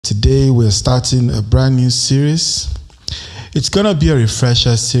Today we're starting a brand new series. It's going to be a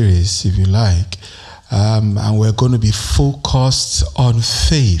refresher series, if you like. And we're going to be focused on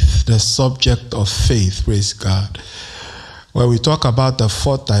faith, the subject of faith, praise God. When we talk about the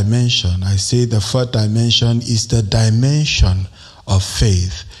fourth dimension, I say the fourth dimension is the dimension of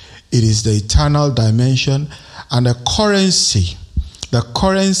faith. It is the eternal dimension and the currency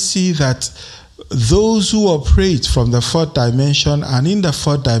that those who operate from the fourth dimension and in the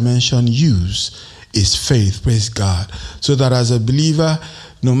fourth dimension use is faith, praise God. So that as a believer,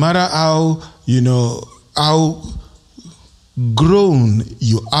 no matter how grown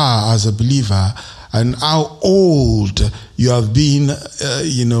you are as a believer and how old you have been,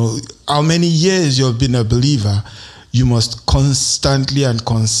 how many years you have been a believer, you must constantly and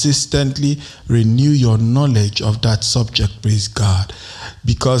consistently renew your knowledge of that subject, praise God.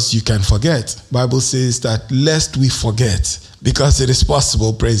 Because you can forget. Bible says that lest we forget, because it is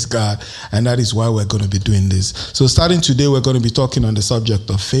possible, praise God. And that is why we're going to be doing this. So starting today, we're going to be talking on the subject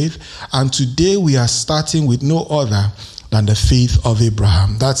of faith. And today we are starting with no other than the faith of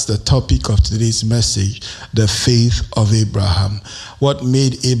Abraham. That's the topic of today's message, the faith of Abraham. What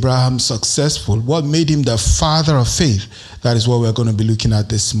made Abraham successful? What made him the father of faith? That is what we're going to be looking at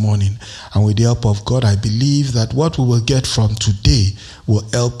this morning. And with the help of God, I believe that what we will get from today will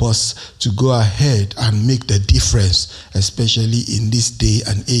help us to go ahead and make the difference, especially in this day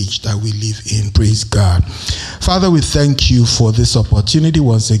and age that we live in. Praise God. Father, we thank you for this opportunity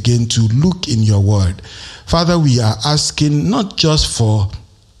once again to look in your word. Father, we are asking not just for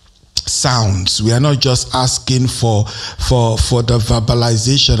sounds. We are not just asking for the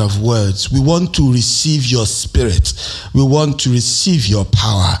verbalization of words. We want to receive your spirit. We want to receive your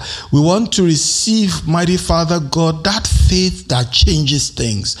power. We want to receive, mighty Father God, that faith that changes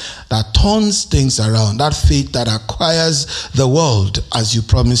things, that turns things around, that faith that acquires the world as you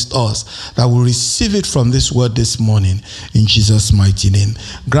promised us, that will receive it from this word this morning in Jesus' mighty name.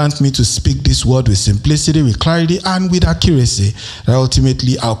 Grant me to speak this word with simplicity, with clarity, and with accuracy, that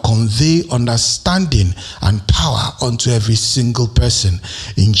ultimately I'll convey understanding and power unto every single person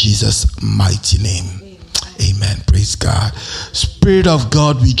in Jesus' mighty name. Amen. Praise God. Spirit of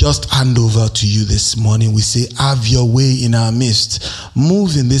God, we just hand over to you this morning. We say, have your way in our midst.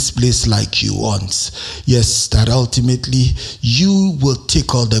 Move in this place like you want. Yes, that ultimately you will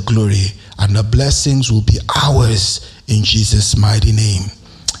take all the glory and the blessings will be ours in Jesus' mighty name.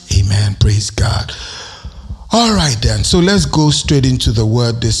 Amen. Praise God. All right then, so let's go straight into the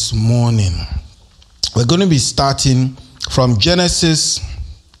word this morning. We're going to be starting from Genesis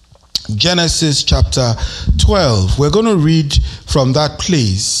chapter 12. We're going to read from that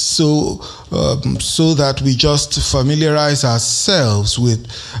place so that we just familiarize ourselves with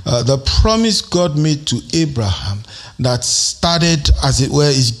the promise God made to Abraham that started, as it were,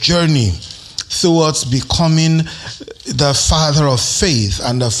 his journey towards becoming the father of faith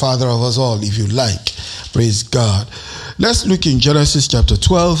and the father of us all, if you like. Praise God. Let's look in Genesis chapter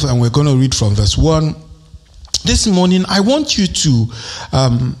 12, and we're going to read from verse 1. This morning, I want you to,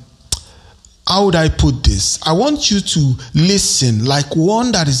 how would I put this? I want you to listen like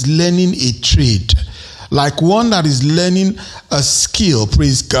one that is learning a trade, like one that is learning a skill,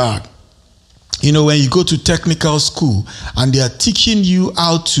 praise God. You know, when you go to technical school and they are teaching you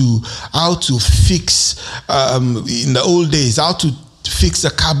how to fix, in the old days, how to fix a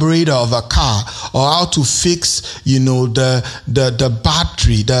carburetor of a car, or how to fix, the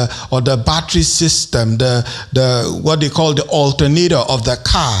battery, the battery system, the what they call the alternator of the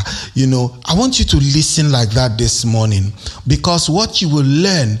car. I want you to listen like that this morning, because what you will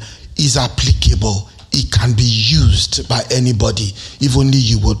learn is applicable. It can be used by anybody if only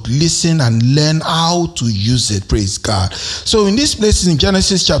you would listen and learn how to use it. Praise God. So in this place in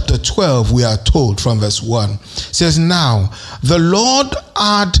Genesis chapter 12, we are told from verse 1, it says, now the Lord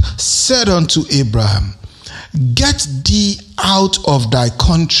had said unto Abraham, get thee out of thy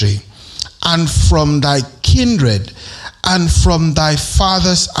country and from thy kindred and from thy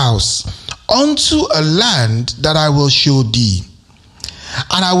father's house unto a land that I will show thee.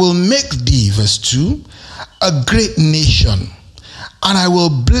 And I will make thee, verse 2, a great nation, and I will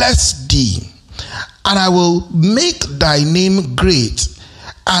bless thee, and I will make thy name great,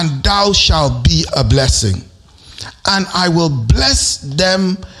 and thou shalt be a blessing. And I will bless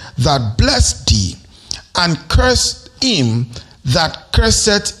them that bless thee, and curse him that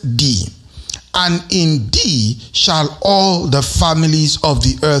curseth thee. And in thee shall all the families of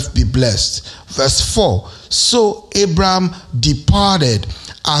the earth be blessed. Verse 4, so Abram departed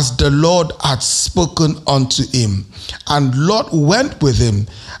as the Lord had spoken unto him. And Lot went with him,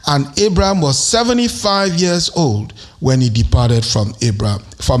 and Abraham was 75 years old when he departed from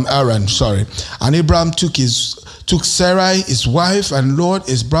Haran. And Abraham took Sarai his wife, and Lot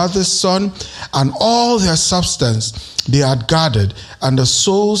his brother's son, and all their substance they had gathered, and the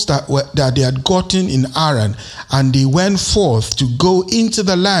souls that they had gotten in Haran, and they went forth to go into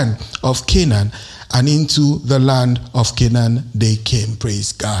the land of Canaan, and into the land of Canaan they came.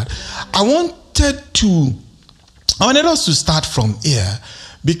 Praise God. I wanted us to start from here,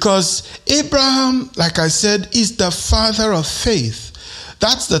 because Abraham, like I said, is the father of faith.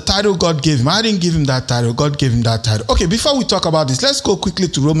 That's the title God gave him. I didn't give him that title. God gave him that title. Okay, before we talk about this, let's go quickly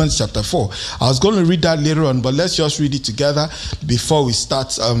to Romans chapter 4. I was going to read that later on, but let's just read it together before we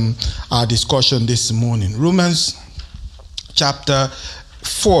start our discussion this morning. Romans chapter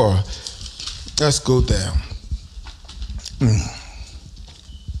 4. Let's go there.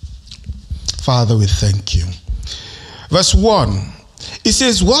 Father, we thank you. Verse 1. It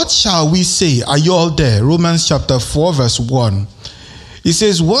says, what shall we say? Are you all there? Romans chapter 4, verse 1. It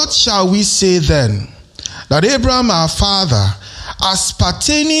says, what shall we say then? That Abraham our father, as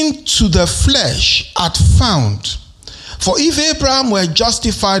pertaining to the flesh, hath found. For if Abraham were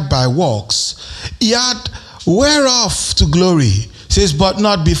justified by works, he had whereof to glory. It says, but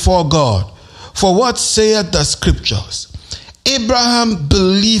not before God. For what saith the scriptures? Abraham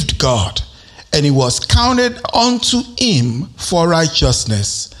believed God, and it was counted unto him for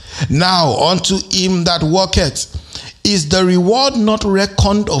righteousness. Now unto him that worketh is the reward not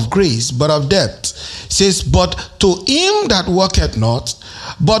reckoned of grace, but of debt. It says, but to him that worketh not,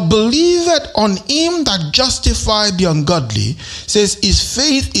 but believeth on him that justified the ungodly, says his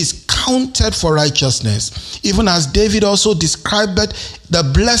faith is counted for righteousness. Even as David also described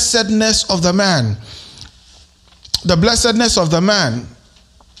the blessedness of the man. The blessedness of the man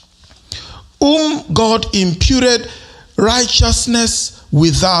whom God imputed righteousness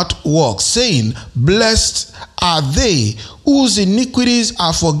without works, saying, blessed are they whose iniquities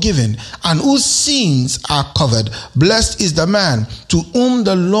are forgiven and whose sins are covered. Blessed is the man to whom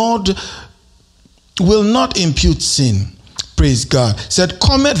the Lord will not impute sin. Praise God. Said,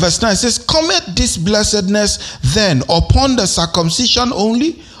 cometh, verse 9 says, cometh this blessedness then upon the circumcision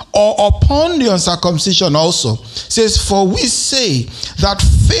only, or upon the uncircumcision also? Says, for we say that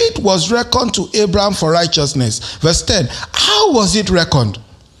faith was reckoned to Abraham for righteousness. Verse 10, how was it reckoned?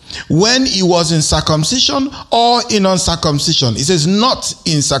 When he was in circumcision or in uncircumcision? It says, not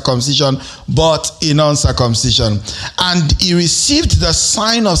in circumcision, but in uncircumcision. And he received the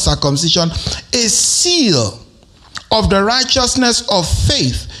sign of circumcision, a seal of the righteousness of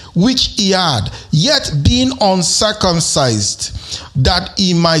faith which he had, yet being uncircumcised, that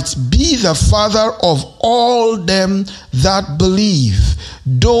he might be the father of all them that believe,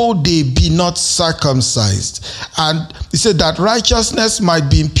 though they be not circumcised. And he said that righteousness might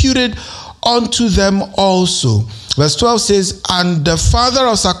be imputed unto them also. Verse 12 says, and the father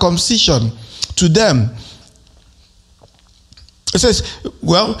of circumcision to them. It says,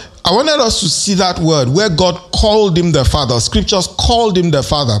 well, I wanted us to see that word where God called him the father. Scriptures called him the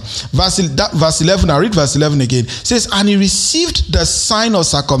father. Verse 11, I read verse 11 again. It says, and he received the sign of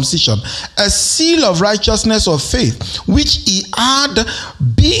circumcision, a seal of righteousness of faith, which he had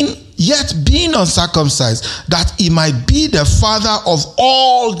yet being uncircumcised, that he might be the father of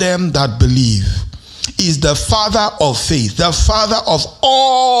all them that believe. Is the father of faith, the father of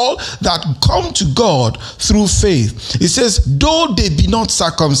all that come to God through faith. It says, though they be not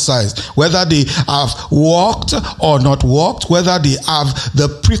circumcised, whether they have walked or not walked, whether they have the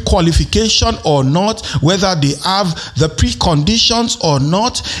pre-qualification or not, whether they have the preconditions or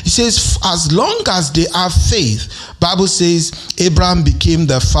not. It says, as long as they have faith, Bible says Abraham became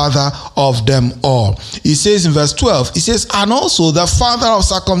the father of them all. It says in verse 12, it says, and also the father of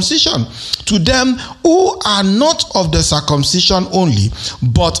circumcision to them who are not of the circumcision only,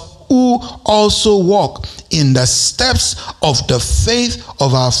 but who also walk in the steps of the faith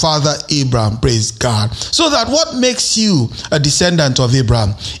of our father Abraham. Praise God. So that what makes you a descendant of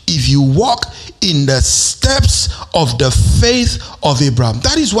Abraham? If you walk in the steps of the faith of Abraham.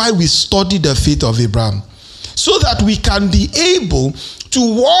 That is why we study the faith of Abraham, so that we can be able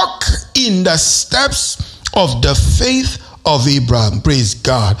to walk in the steps of the faith of Abraham. Praise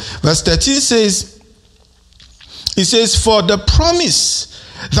God. Verse 13 says, it says, for the promise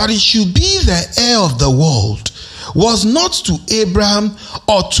that he should be the heir of the world was not to Abraham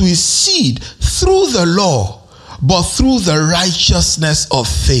or to his seed through the law, but through the righteousness of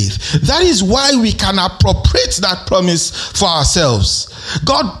faith. That is why we can appropriate that promise for ourselves.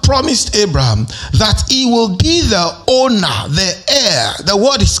 God promised Abraham that he will be the owner, the heir. The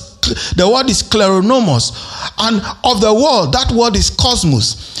word is kleronomos, and of the world, that word is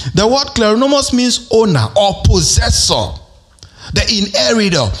cosmos. The word kleronomos means owner or possessor, the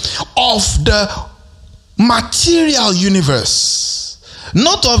inheritor of the material universe,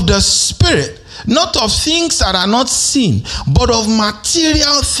 not of the spirit, not of things that are not seen, but of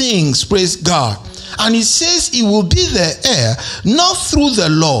material things. Praise God. And he says he will be the heir, not through the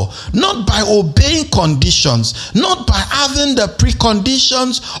law, not by obeying conditions, not by having the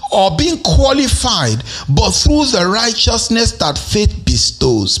preconditions or being qualified, but through the righteousness that faith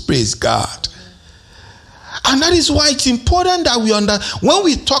bestows. Praise God. And that is why it's important that we understand, when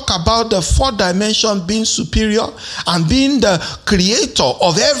we talk about the fourth dimension being superior and being the creator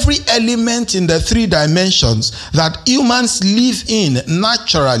of every element in the three dimensions that humans live in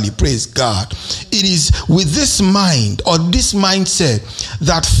naturally, praise God, it is with this mind or this mindset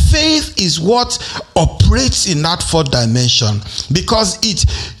that faith is what operates in that fourth dimension, because it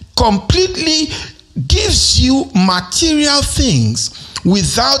completely gives you material things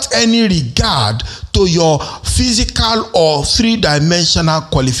without any regard to your physical or three-dimensional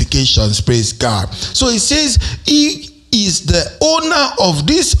qualifications. Praise God. So it says he is the owner of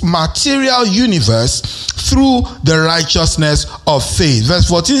this material universe through the righteousness of faith. Verse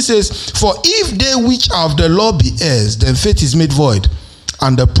 14 says, for if they which are of the law be heirs, then faith is made void,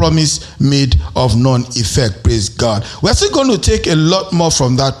 and the promise made of none effect. Praise God. We're still going to take a lot more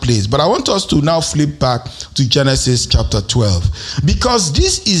from that place, but I want us to now flip back to Genesis chapter 12, because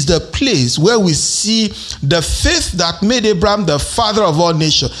this is the place where we see the faith that made Abraham the father of all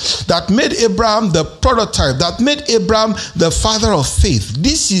nations, that made Abraham the prototype, that made Abraham the father of faith.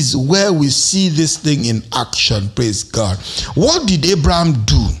 This is where we see this thing in action. Praise God. What did Abraham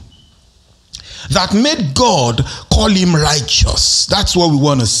do that made God call him righteous? That's what we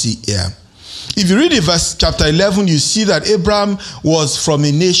want to see here. If you read verse chapter 11, you see that Abraham was from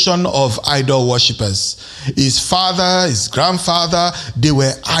a nation of idol worshippers. His father, his grandfather, they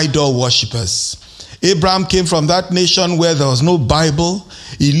were idol worshippers. Abraham came from that nation where there was no Bible.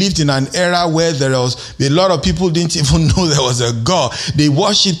 He lived in an era where there was a lot of people didn't even know there was a God. They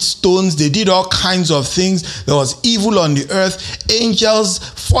worshipped stones. They did all kinds of things. There was evil on the earth. Angels,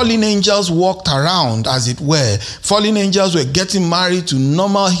 fallen angels walked around, as it were. Fallen angels were getting married to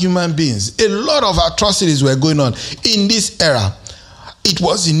normal human beings. A lot of atrocities were going on in this era. It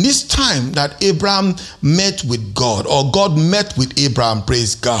was in this time that Abraham met with God, or God met with Abraham,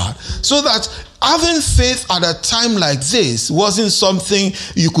 praise God. So that having faith at a time like this wasn't something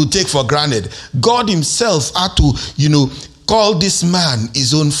you could take for granted. God himself had to, call this man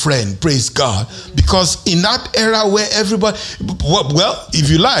his own friend, praise God. Because in that era where everybody, well, if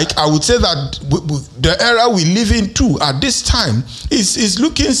you like, I would say that the era we live in too at this time is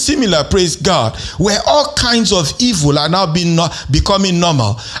looking similar, praise God, where all kinds of evil are now becoming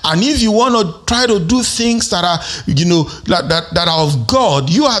normal. And if you want to try to do things that are, that are of God,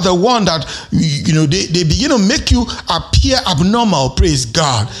 you are the one that, they begin to make you appear abnormal, praise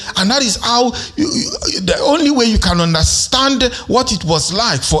God. And that is how, the only way you can understand what it was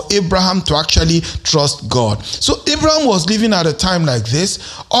like for Abraham to actually trust God. So Abraham was living at a time like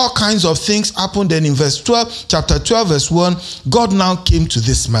this. All kinds of things happened. Then in chapter 12, verse 1, God now came to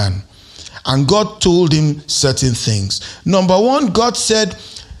this man and God told him certain things. Number one, God said,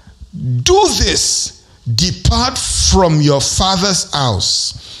 do this, depart from your father's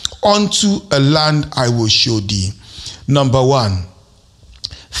house unto a land I will show thee. Number one,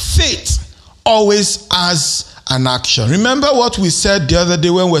 faith always has an action. Remember what we said the other day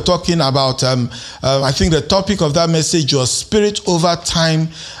when we were talking about, I think the topic of that message was spirit over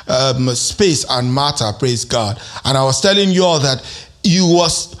time, space and matter, praise God. And I was telling you all that you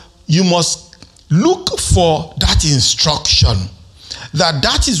must look for that instruction.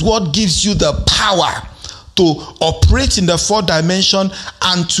 That is what gives you the power to operate in the fourth dimension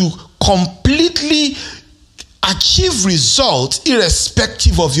and to completely achieve results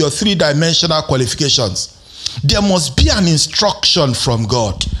irrespective of your three-dimensional qualifications. There must be an instruction from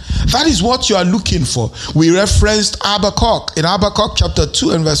God. That is what you are looking for. We referenced Habakkuk in Habakkuk chapter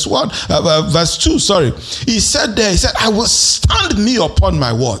 2 and verse 2. He said, I will stand me upon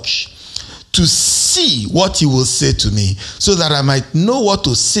my watch to see what he will say to me, so that I might know what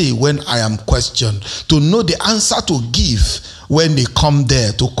to say when I am questioned, to know the answer to give when they come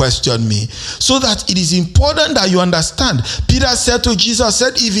there to question me. So that it is important that you understand. Peter said to Jesus,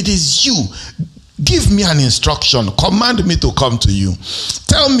 if it is you, give me an instruction. Command me to come to you.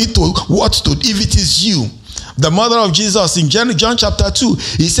 Tell me what to, if it is you. The mother of Jesus in John chapter 2,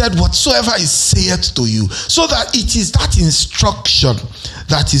 he said, whatsoever he saith to you. So that it is that instruction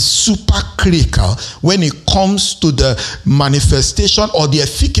that is super critical when it comes to the manifestation or the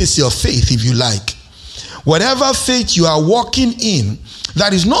efficacy of faith, if you like. Whatever faith you are walking in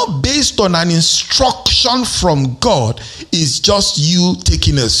that is not based on an instruction from God is just you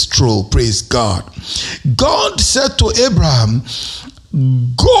taking a stroll. Praise God. God said to Abraham,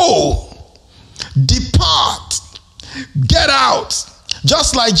 go, depart, get out.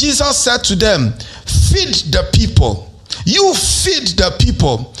 Just like Jesus said to them, feed the people. You feed the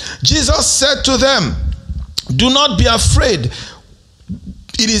people. Jesus said to them, do not be afraid.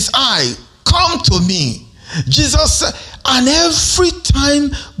 It is I. Come to me. Jesus said, and every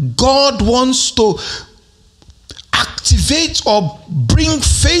time God wants to activate or bring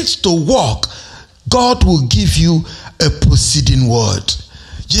faith to work, God will give you a proceeding word.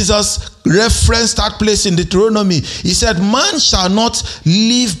 Jesus referenced that place in Deuteronomy. He said, man shall not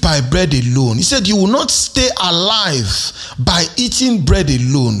live by bread alone. He said, you will not stay alive by eating bread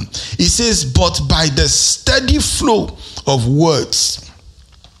alone. He says, but by the steady flow of words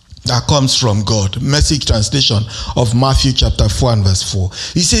that comes from God. Message translation of Matthew chapter 4 and verse 4.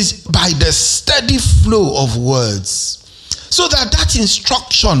 He says, by the steady flow of words. So that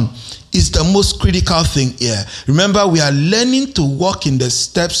instruction is the most critical thing here. Remember, we are learning to walk in the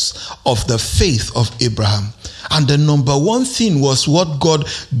steps of the faith of Abraham. And the number one thing was what God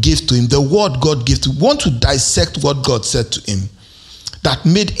gave to him, the word God gave to him. We want to dissect what God said to him that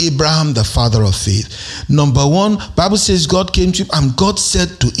made Abraham the father of faith. Number one, Bible says God came to him and God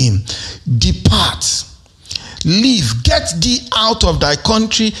said to him, depart, leave, get thee out of thy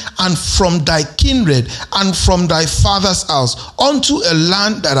country and from thy kindred and from thy father's house unto a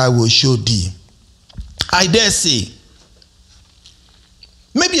land that I will show thee. I dare say,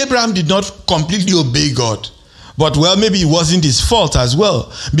 maybe Abraham did not completely obey God. But well, maybe it wasn't his fault as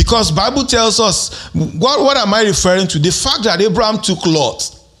well. Because Bible tells us, what am I referring to? The fact that Abraham took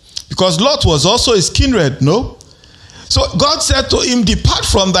Lot. Because Lot was also his kindred, no? So God said to him, depart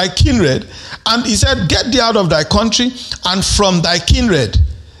from thy kindred. And he said, get thee out of thy country and from thy kindred.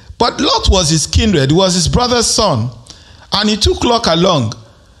 But Lot was his kindred. He was his brother's son. And he took Lot along.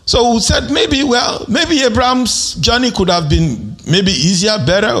 So we said, maybe Abraham's journey could have been maybe easier,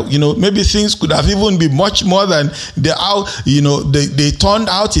 better, maybe things could have even been much more than they turned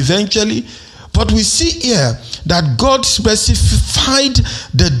out eventually. But we see here that God specified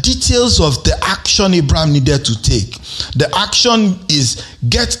the details of the action Abraham needed to take. The action is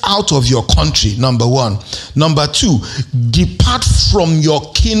get out of your country, number one. Number two, depart from your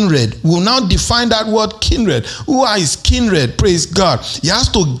kindred. We'll now define that word kindred. Who are his kindred? Praise God. He has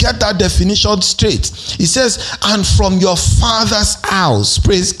to get that definition straight. He says, and from your father's house.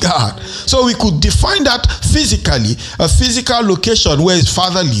 Praise God. So we could define that physically, a physical location where his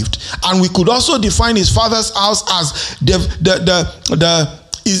father lived. And we could also define his father's house as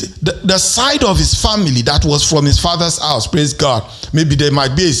the side of his family that was from his father's house. Praise God. Maybe there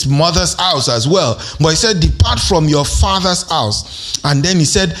might be his mother's house as well. But he said, depart from your father's house. And then he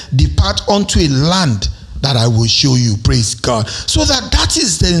said, depart unto a land that I will show you. Praise God. So that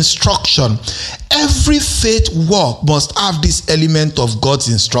is the instruction. Every faith walk must have this element of God's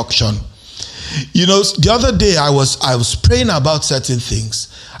instruction. The other day I was praying about certain things.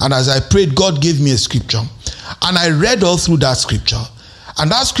 And as I prayed, God gave me a scripture. And I read all through that scripture.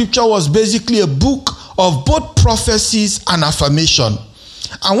 And that scripture was basically a book of both prophecies and affirmation.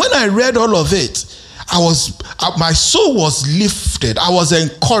 And when I read all of it, my soul was lifted. I was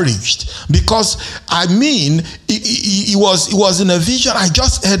encouraged because it was in a vision. I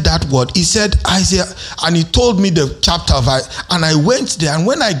just heard that word. He said Isaiah, and he told me the chapter of Isaiah, and I went there. And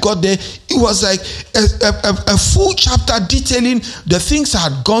when I got there, it was like a full chapter detailing the things I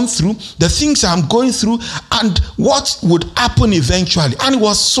had gone through, the things I'm going through, and what would happen eventually. And it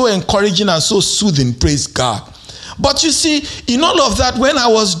was so encouraging and so soothing. Praise God. But you see, in all of that, when I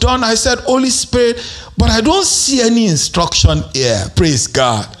was done, I said, Holy Spirit, but I don't see any instruction here. Praise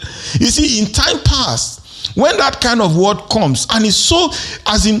God. You see, in time past, when that kind of word comes, and it's so,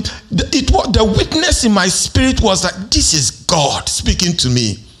 as in, the witness in my spirit was that this is God speaking to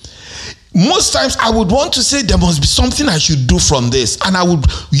me. Most times I would want to say there must be something I should do from this, and I would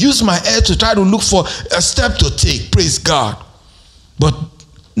use my head to try to look for a step to take. Praise God. But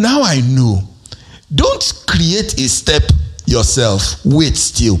now I know. Don't create a step yourself. Wait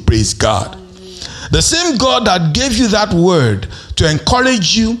still. Praise God. The same God that gave you that word to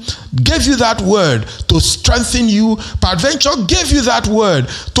encourage you, gave you that word to strengthen you, peradventure gave you that word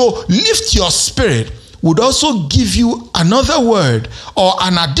to lift your spirit, would also give you another word or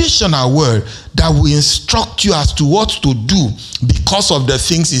an additional word that will instruct you as to what to do because of the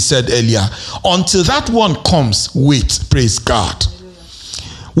things he said earlier. Until that one comes, wait. Praise God.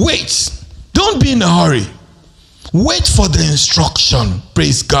 Wait. Don't be in a hurry. Wait for the instruction.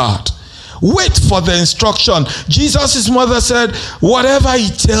 Praise God. Wait for the instruction. Jesus' mother said, whatever he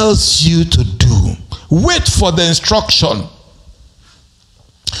tells you to do, wait for the instruction.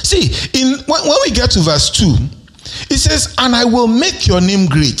 See, when we get to verse 2, it says, and I will make your name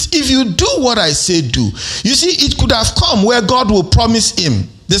great. If you do what I say do. You see, it could have come where God will promise him.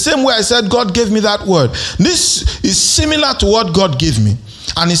 The same way I said, God gave me that word. This is similar to what God gave me.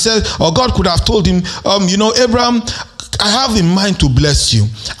 And he said, or God could have told him, Abraham, I have in mind to bless you.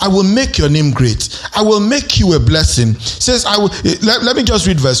 I will make your name great. I will make you a blessing. It says, let me just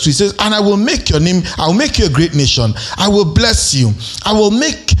read verse 2. It says, and I will make your name, I will make you a great nation. I will bless you. I will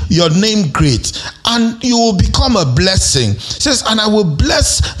make your name great, and you will become a blessing. It says, and I will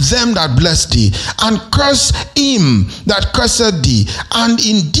bless them that bless thee, and curse him that curseth thee, and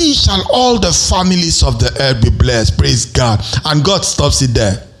in thee shall all the families of the earth be blessed. Praise God. And God stops it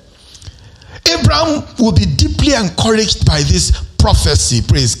there. Abraham will be deeply encouraged by this prophecy.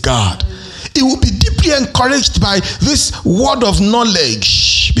 Praise God. He will be deeply encouraged by this word of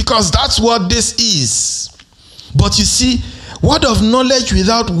knowledge, because that's what this is. But you see, word of knowledge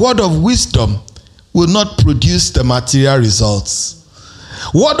without word of wisdom will not produce the material results.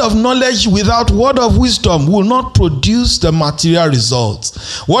 Word of knowledge without word of wisdom will not produce the material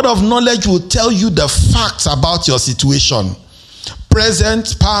results. Word of knowledge will tell you the facts about your situation,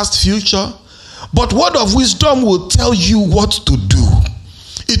 present, past, future. But word of wisdom will tell you what to do.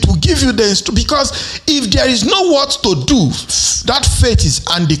 It will give you the instruction. Because if there is no what to do, that faith is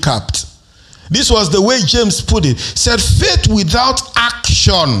handicapped. This was the way James put it. He said, faith without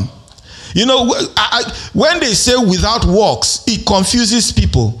action. When they say without works, it confuses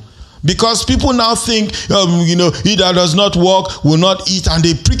people. Because people now think, he that does not work will not eat, and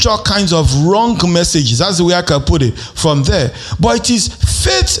they preach all kinds of wrong messages. That's the way I can put it from there. But it is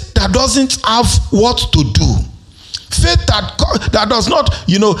faith that doesn't have what to do. Faith that does not,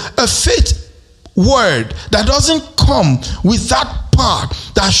 a faith word that doesn't come with that part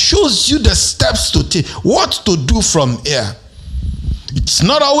that shows you the steps to take, what to do from here. It's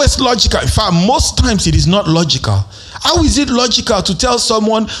not always logical. In fact, most times it is not logical. How is it logical to tell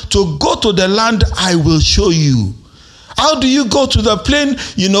someone to go to the land I will show you? How do you go to the plane?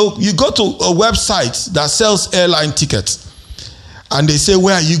 You go to a website that sells airline tickets, and they say,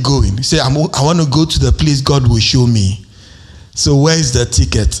 where are you going? You say, I want to go to the place God will show me. So where is the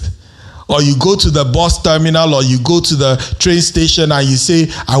ticket? Or you go to the bus terminal, or you go to the train station and you say,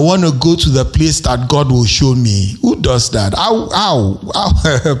 I want to go to the place that God will show me. Who does that?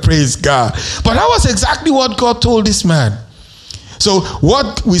 Ow. Praise God. But that was exactly what God told this man. So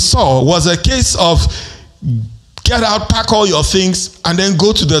what we saw was a case of get out, pack all your things, and then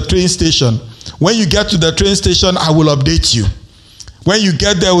go to the train station. When you get to the train station, I will update you. When you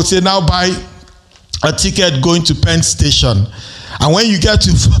get there, we'll say, now buy a ticket going to Penn Station. And when you get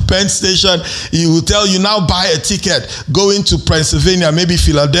to Penn Station, he will tell you, now buy a ticket going to Pennsylvania, maybe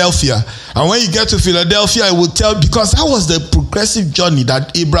Philadelphia. And when you get to Philadelphia, it will tell, because that was the progressive journey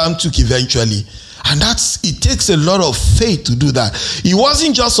that Abraham took eventually. And it takes a lot of faith to do that. He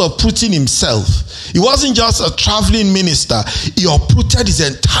wasn't just uprooting himself. He wasn't just a traveling minister. He uprooted his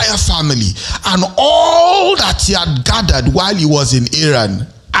entire family and all that he had gathered while he was in Iran.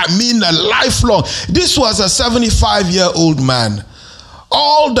 A lifelong. This was a 75-year-old man.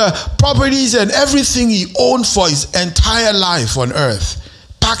 All the properties and everything he owned for his entire life on earth,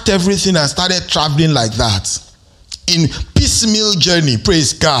 packed everything and started traveling like that. In piecemeal journey,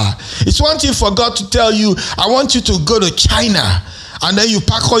 praise God. It's one thing for God to tell you, I want you to go to China, and then you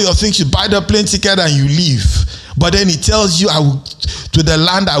pack all your things, you buy the plane ticket and you leave. But then he tells you, to the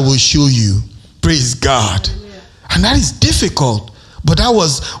land I will show you. Praise God. And that is difficult. But that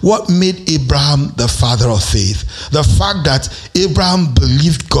was what made Abraham the father of faith. The fact that Abraham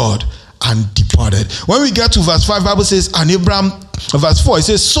believed God and departed. When we get to verse 5, the Bible says, and Abraham, verse 4, it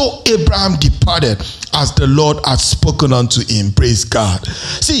says, so Abraham departed as the Lord had spoken unto him. Praise God.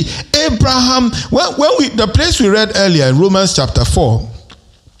 See, Abraham, the place we read earlier in Romans chapter 4,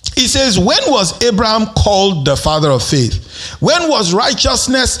 it says, when was Abraham called the father of faith? When was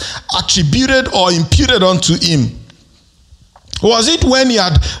righteousness attributed or imputed unto him? Was it when he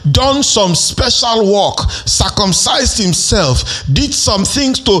had done some special work, circumcised himself, did some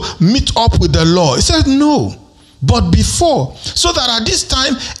things to meet up with the law? He said no. But before, so that at this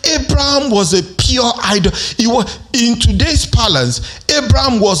time, Abraham was a pure idol. In today's parlance,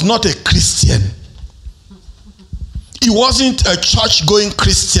 Abraham was not a Christian. He wasn't a church-going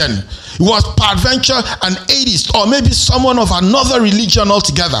Christian. He was peradventure an atheist, or maybe someone of another religion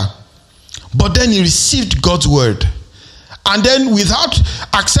altogether. But then he received God's word. And then without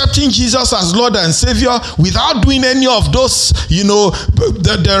accepting Jesus as Lord and Savior, without doing any of those,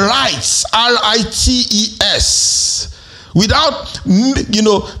 the rites, R-I-T-E-S, without,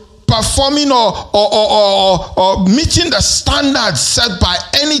 performing or meeting the standards set by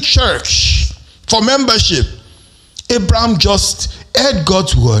any church for membership, Abraham just heard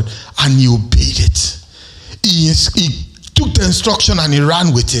God's word and he obeyed it. He took the instruction and he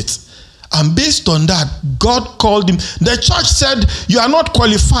ran with it. And based on that, God called him. The church said, you are not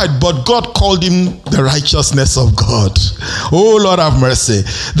qualified, but God called him the righteousness of God. Oh, Lord have mercy.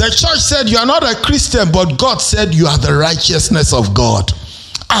 The church said, you are not a Christian, but God said, you are the righteousness of God.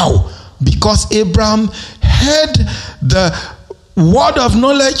 How? Because Abraham heard the word of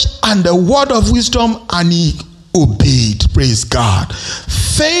knowledge and the word of wisdom, and he obeyed. Praise God.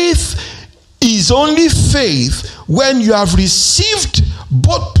 Faith is only faith when you have received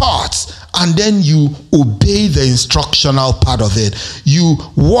both parts and then you obey the instructional part of it. You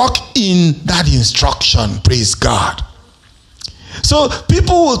walk in that instruction. Praise God. So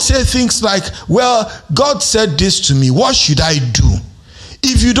people will say things like, well, God said this to me. What should I do?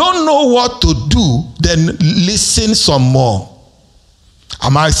 If you don't know what to do, then listen some more. I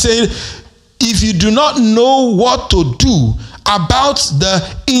might say, if you do not know what to do about the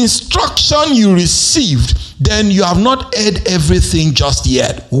instruction you received, then you have not heard everything just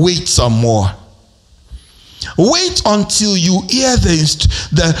yet. Wait some more. Wait until you hear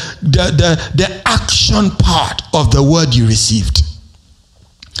the action part of the word you received.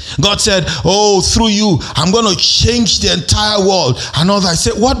 God said, oh, through you, I'm going to change the entire world. And all that. I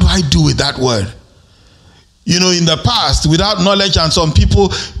said, what do I do with that word? In the past, without knowledge, and some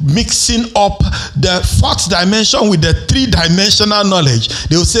people mixing up the fourth dimension with the three-dimensional knowledge,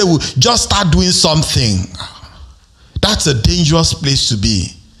 they will say, well, just start doing something. That's a dangerous place to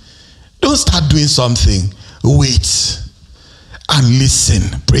be. Don't start doing something. Wait and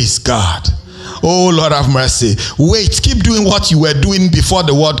listen. Praise God. Oh, Lord have mercy. Wait. Keep doing what you were doing before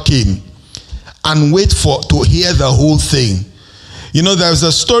the word came. And wait to hear the whole thing. There's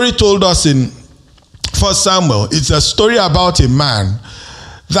a story told us in 1 Samuel. It's a story about a man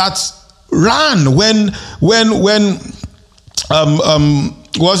that ran when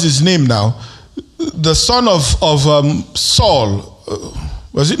what's his name now? The son of Saul,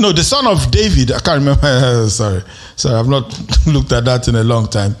 was it? No, the son of David. I can't remember. Sorry, I've not looked at that in a long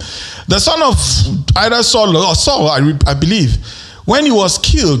time. The son of either Saul or Saul, I believe, when he was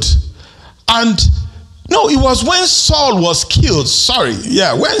killed, and no, it was when Saul was killed.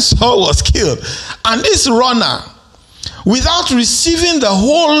 When Saul was killed, and this runner, without receiving the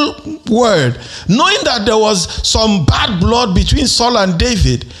whole word, knowing that there was some bad blood between Saul and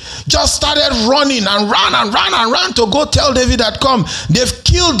David, just started running and ran to go tell David that, come, they've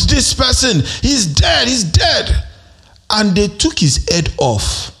killed this person. He's dead. And they took his head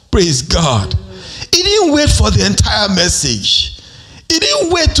off. Praise God. He didn't wait for the entire message. He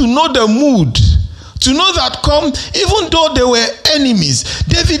didn't wait to know the mood. To know that, come, even though they were enemies,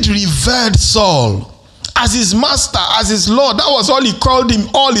 David revered Saul as his master, as his Lord. That was all he called him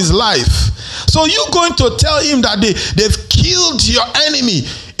all his life. So you going to tell him that they've killed your enemy?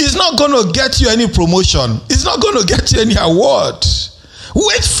 It's not going to get you any promotion. It's not going to get you any award.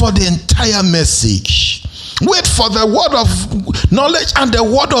 Wait for the entire message. Wait for the word of knowledge and the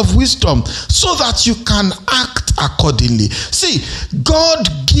word of wisdom so that you can act accordingly. See, God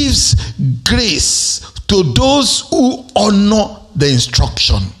gives grace to those who honor the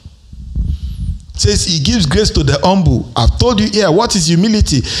instruction. It says he gives grace to the humble. I've told you here, what is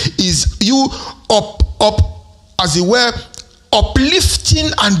humility? Is you as it were, uplifting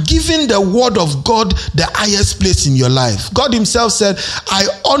and giving the word of God the highest place in your life. God himself said, I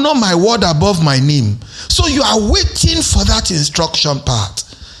honor my word above my name. So you are waiting for that instruction part.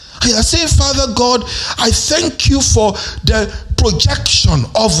 And you are saying, Father God, I thank you for the projection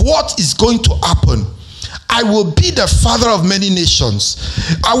of what is going to happen. I will be the father of many nations.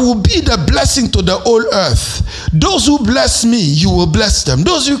 I will be the blessing to the whole earth. Those who bless me, you will bless them.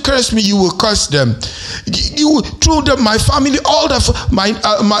 Those who curse me, you will curse them. Through them, my family,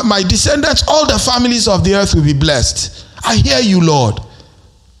 my descendants, all the families of the earth will be blessed. I hear you, Lord.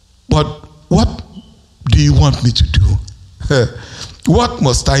 But what do you want me to do? What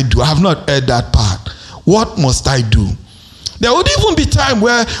must I do? I have not heard that part. What must I do? There would even be time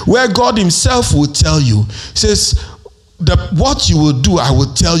where God himself will tell you. He says, what you will do, I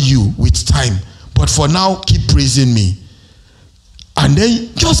will tell you with time. But for now, keep praising me. And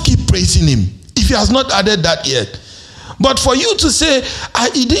then just keep praising him. If he has not added that yet. But for you to say,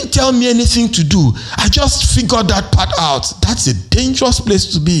 he didn't tell me anything to do, I just figured that part out, that's a dangerous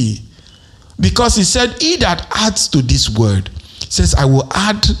place to be. Because he said, he that adds to this word, says, I will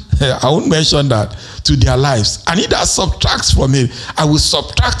add, I won't mention that, to their lives. And he that subtracts from it, I will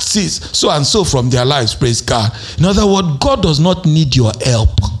subtract so and so from their lives. Praise God. In other words, God does not need your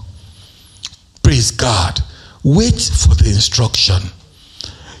help. Praise God. Wait for the instruction.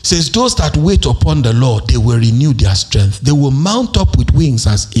 It says, those that wait upon the Lord, they will renew their strength. They will mount up with wings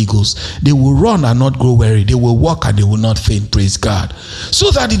as eagles. They will run and not grow weary. They will walk and they will not faint. Praise God. So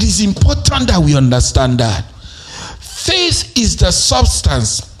that it is important that we understand that faith is the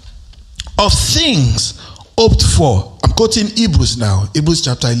substance of things hoped for. I'm quoting Hebrews now. Hebrews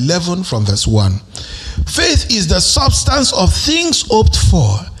chapter 11 from verse 1. Faith is the substance of things hoped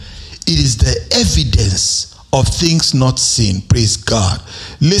for. It is the evidence of things not seen. Praise God.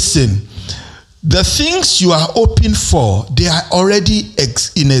 Listen, the things you are hoping for, they are already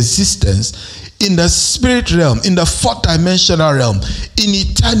in existence in the spirit realm, in the fourth dimensional realm, in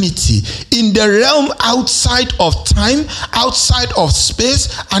eternity, in the realm outside of time, outside of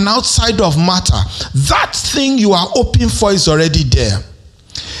space, and outside of matter. That thing you are hoping for is already there.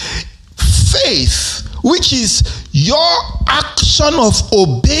 Faith, which is your action of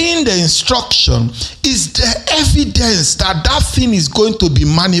obeying the instruction, is the evidence that that thing is going to be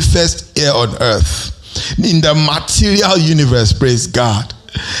manifest here on earth, in the material universe. Praise God.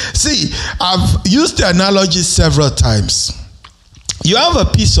 See, I've used the analogy several times. You have a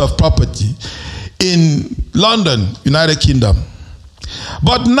piece of property in London, United Kingdom,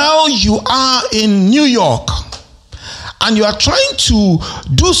 but now you are in New York, and you are trying to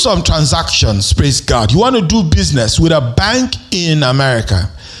do some transactions. Praise God. You want to do business with a bank in America.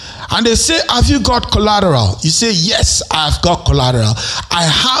 And they say, have you got collateral? You say, yes, I've got collateral. I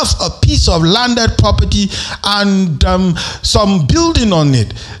have a piece of landed property and some building on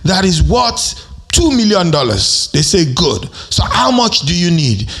it that is worth $2 million. They say, good. So how much do you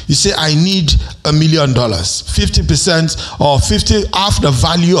need? You say, I need $1 million. 50% or 50, half the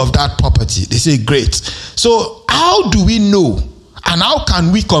value of that property. They say, great. So how do we know and how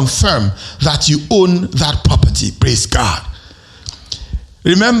can we confirm that you own that property? Praise God.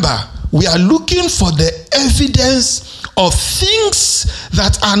 Remember, we are looking for the evidence of things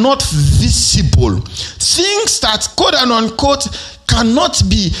that are not visible. Things that, quote and unquote, cannot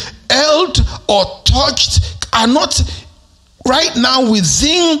be held or touched, are not right now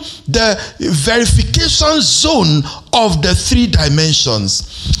within the verification zone of the three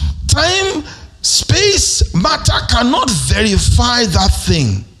dimensions. Time, space, matter cannot verify that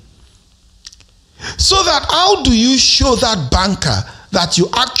thing. So that how do you show that banker that you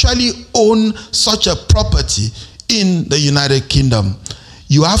actually own such a property in the United Kingdom?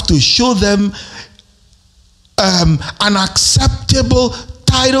 You have to show them an acceptable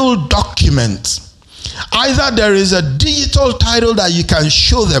title document. Either there is a digital title that you can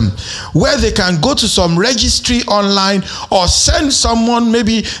show them, where they can go to some registry online, or send someone,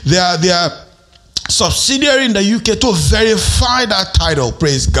 maybe their subsidiary in the UK, to verify that title.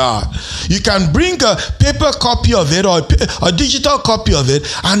 Praise God. You can bring a paper copy of it or a digital copy of it,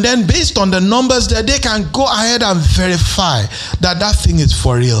 and then based on the numbers there, they can go ahead and verify that that thing is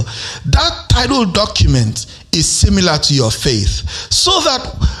for real. That title document is similar to your faith. So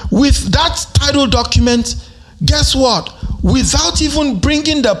that with that title document, guess what? Without even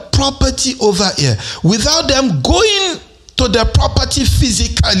bringing the property over here, without them going to the property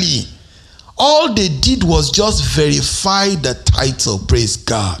physically, all they did was just verify the title. Praise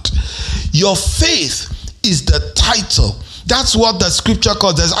God. Your faith is the title. That's what the scripture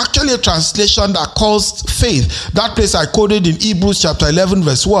calls. There's actually a translation that calls faith. That place I quoted in Hebrews chapter 11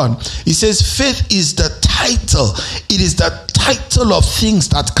 verse 1. It says faith is the title. It is the title of things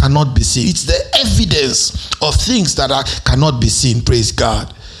that cannot be seen. It's the evidence of things that cannot be seen. Praise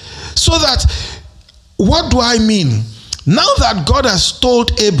God. So that, what do I mean? Now that God has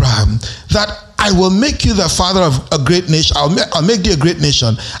told Abraham that I will make you the father of a great nation, I'll make thee a great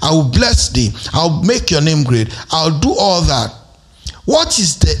nation, I will bless thee, I'll make your name great, I'll do all that. What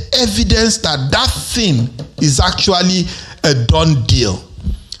is the evidence that that thing is actually a done deal?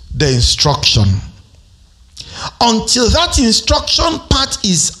 The instruction. Until that instruction part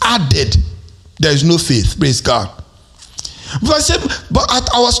is added, there is no faith. Praise God. But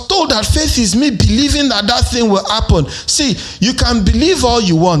I was told that faith is me believing that that thing will happen. See, you can believe all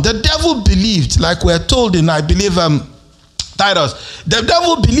you want. The devil believed, like we're told in, I believe, Titus. The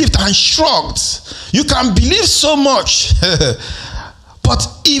devil believed and shrugged. You can believe so much. But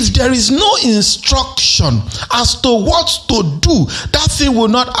if there is no instruction as to what to do, that thing will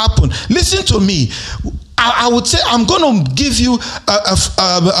not happen. Listen to me. I would say, I'm going to give you,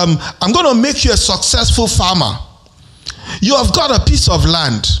 I'm going to make you a successful farmer. You have got a piece of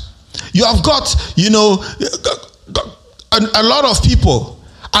land. You have got, a lot of people.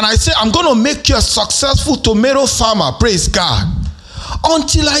 And I say, I'm going to make you a successful tomato farmer. Praise God.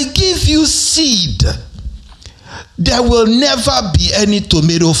 Until I give you seed, there will never be any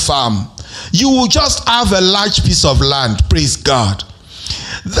tomato farm. You will just have a large piece of land. Praise God.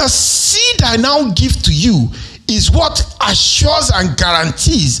 The seed I now give to you is what assures and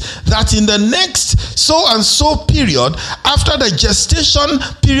guarantees that in the next so and so period, after the gestation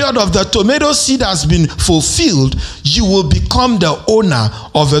period of the tomato seed has been fulfilled, you will become the owner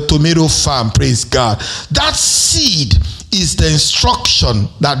of a tomato farm. Praise God. That seed is the instruction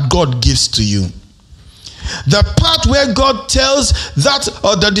that God gives to you. The part where God tells that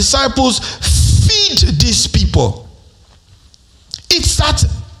the disciples, feed these people. It's that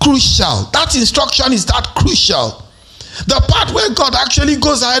crucial. That instruction is that crucial. The part where God actually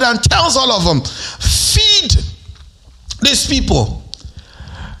goes ahead and tells all of them, feed these people.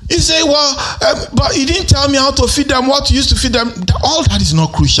 You say, well, but he didn't tell me how to feed them, what to use to feed them. All that is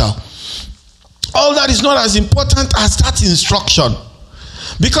not crucial. All that is not as important as that instruction.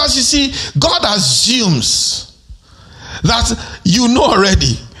 Because you see, God assumes that you know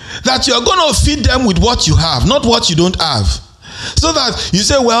already that you're going to feed them with what you have, not what you don't have. So that you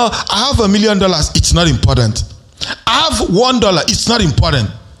say, well, I have $1 million, it's not important. I have $1, it's not important.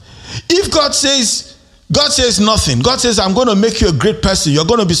 If God says nothing. God says, I'm going to make you a great person. You're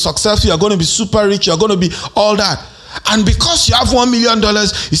going to be successful. You're going to be super rich. You're going to be all that. And because you have $1 million,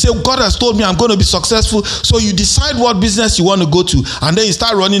 you say, God has told me I'm going to be successful. So you decide what business you want to go to. And then you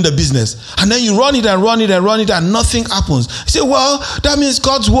start running the business. And then you run it and run it and run it and nothing happens. You say, well, that means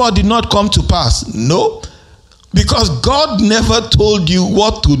God's word did not come to pass. No. Because God never told you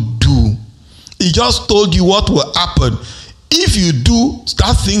what to do. He just told you what will happen. If you do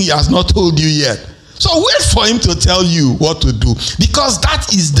that thing he has not told you yet. So wait for him to tell you what to do. Because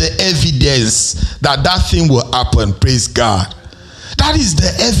that is the evidence that that thing will happen. Praise God. That is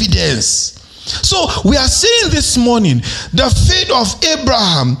the evidence. So we are saying this morning, the faith of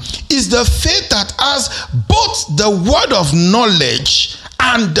Abraham is the faith that has both the word of knowledge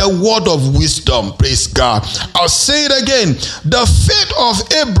and the word of wisdom. Praise God. I'll say it again. The faith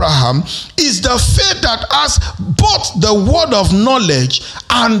of Abraham is the faith that has both the word of knowledge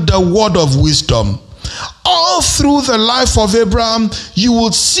and the word of wisdom. All through the life of Abraham, you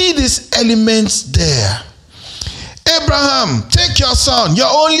will see these elements there. Abraham, take your son, your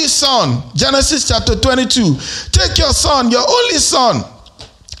only son. Genesis chapter 22. Take your son, your only son,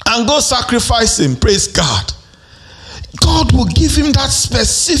 and go sacrifice him. Praise God. God will give him that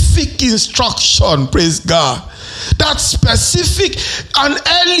specific instruction. Praise God. That specific, and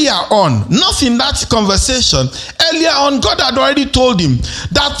earlier on, not in that conversation, earlier on, God had already told him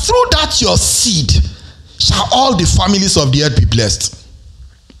that through that your seed shall all the families of the earth be blessed.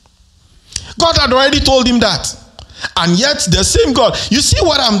 God had already told him that. And yet the same God, you see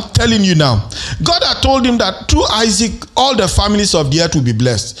what I'm telling you now. God had told him that through Isaac, all the families of the earth will be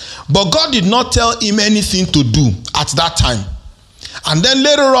blessed. But God did not tell him anything to do at that time. And then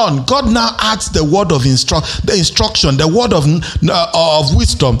later on, God now adds the word of instruction, the word of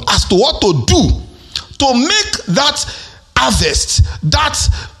wisdom as to what to do to make that harvest, that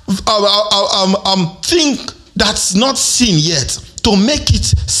thing that's not seen yet, to make it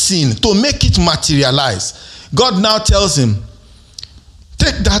seen, to make it materialize. God now tells him,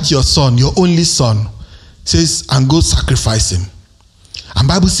 take that your son, your only son, says, and go sacrifice him. And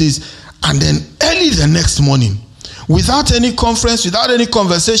Bible says, and then early the next morning, without any conference, without any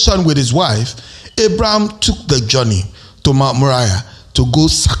conversation with his wife, Abraham took the journey to Mount Moriah to go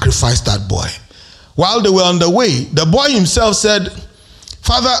sacrifice that boy. While they were on the way, the boy himself said,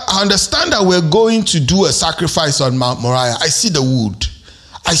 Father, I understand that we're going to do a sacrifice on Mount Moriah. I see the wood.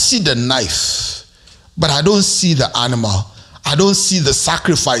 I see the knife. But I don't see the animal. I don't see the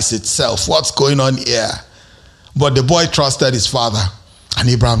sacrifice itself. What's going on here? But the boy trusted his father, and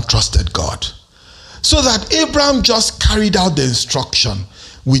Abraham trusted God. So that Abraham just carried out the instruction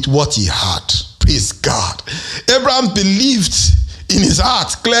with what he had. Praise God. Abraham believed in his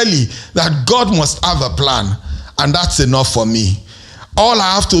heart clearly that God must have a plan, and that's enough for me. All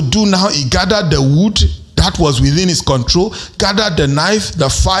I have to do now is gather the wood that was within his control, gathered the knife, the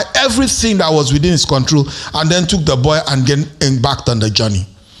fire, everything that was within his control, and then took the boy and embarked on the journey.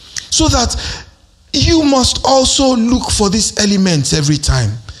 So that you must also look for these elements every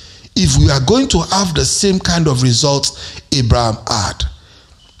time if we are going to have the same kind of results Abraham had.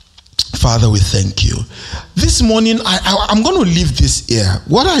 Father, we thank you. This morning, I'm going to leave this here.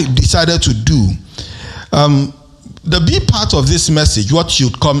 What I decided to do, The B part of this message, what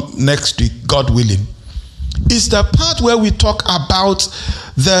should come next week, God willing, is the part where we talk about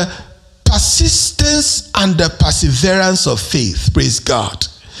the persistence and the perseverance of faith. Praise God.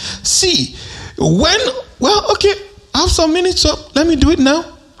 See, I have some minutes up. Let me do it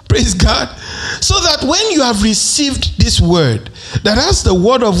now. Praise God. So that when you have received this word, that has the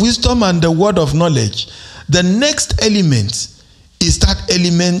word of wisdom and the word of knowledge, the next element is that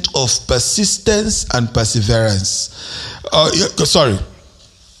element of persistence and perseverance.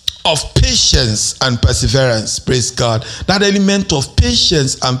 Of patience and perseverance. Praise God. That element of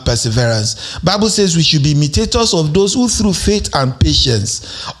patience and perseverance. Bible says we should be imitators of those who through faith and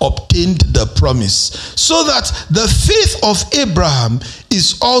patience obtained the promise. So that the faith of Abraham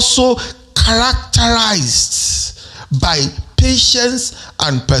is also characterized by patience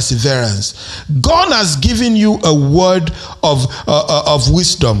and perseverance. God has given you a word of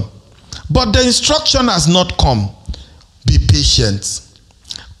wisdom, but the instruction has not come. Be patient.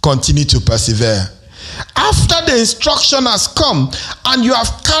 Continue to persevere. After the instruction has come and you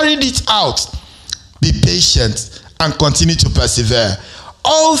have carried it out, be patient and continue to persevere.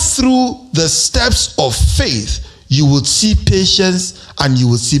 All through the steps of faith, you will see patience and you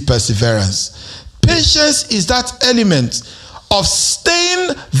will see perseverance. Patience is that element of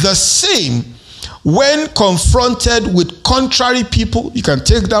staying the same when confronted with contrary people. You can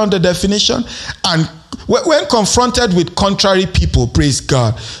take down the definition. And when confronted with contrary people, praise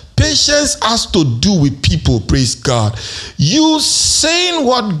God, patience has to do with people, praise God. You saying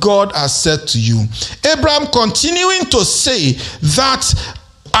what God has said to you. Abraham continuing to say that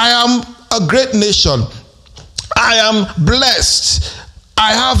I am a great nation. I am blessed.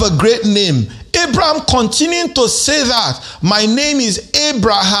 I have a great name. Abraham continuing to say that my name is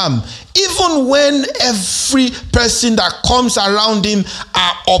Abraham, even when every person that comes around him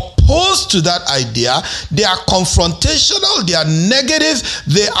are opposed to that idea, they are confrontational, they are negative,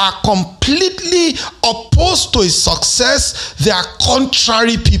 they are completely opposed to his success, they are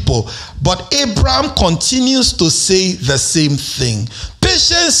contrary people. But Abraham continues to say the same thing.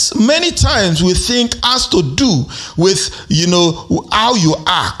 Patience, many times we think, has to do with, how you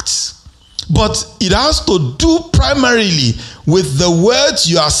act. But it has to do primarily with the words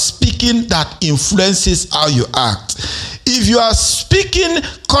you are speaking that influences how you act. If you are speaking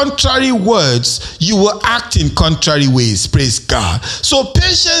contrary words, you will act in contrary ways. Praise God. So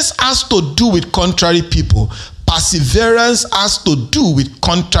patience has to do with contrary people. Perseverance has to do with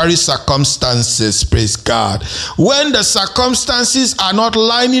contrary circumstances. Praise God. When the circumstances are not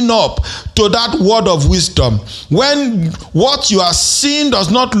lining up to that word of wisdom, when what you are seeing does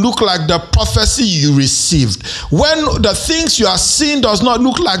not look like the prophecy you received, when the things you are seeing does not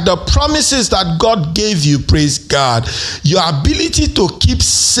look like the promises that God gave you, praise God, your ability to keep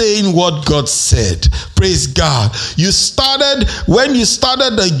saying what God said, praise God. When you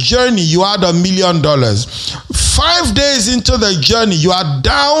started the journey, you had $1 million. 5 days into the journey, you are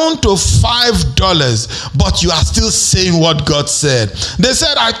down to $5, but you are still saying what God said. They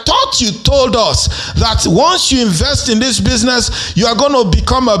said, I thought you told us that once you invest in this business, you are going to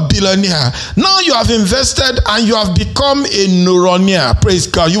become a billionaire. Now you have invested and you have become a neuronaire. Praise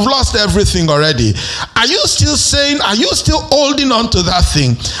God. You've lost everything already. Are you still saying, are you still holding on to that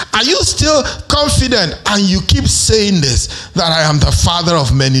thing? Are you still confident? And you keep saying this, that I am the father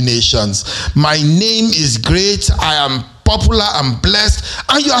of many nations. My name is great. I am popular and blessed,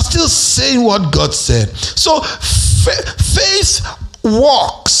 and you are still saying what God said. So faith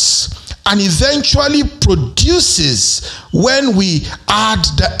works and eventually produces when we add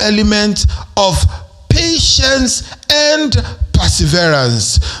the element of patience and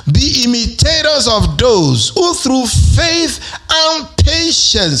perseverance. Be imitators of those who through faith and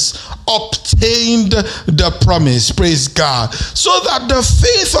patience obtained the promise. Praise God. So that the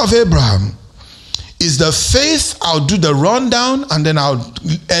faith of Abraham is the faith, I'll do the rundown and then I'll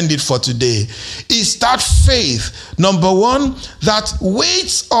end it for today. Is that faith, number one, that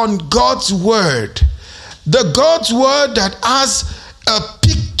waits on God's word. The God's word that has a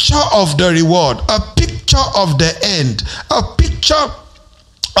picture of the reward, a picture of the end, a picture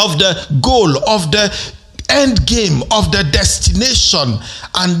of the goal, of the end game, of the destination,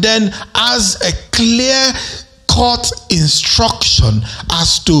 and then has a clear cut instruction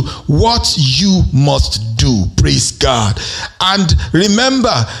as to what you must do. Praise God. And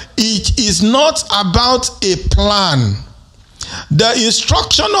remember, it is not about a plan. The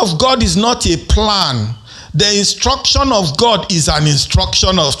instruction of God is not a plan. The instruction of God is an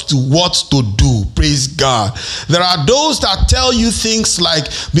instruction of to what to do. Praise God. There are those that tell you things like,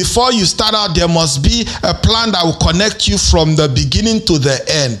 before you start out, there must be a plan that will connect you from the beginning to the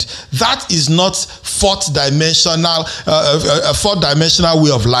end. That is not fourth dimensional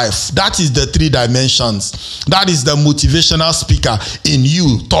way of life. That is the 3 dimensions. That is the motivational speaker in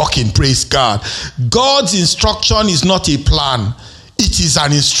you talking. Praise God. God's instruction is not a plan. It is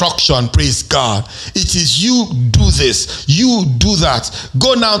an instruction. Praise God. It is, you do this, you do that.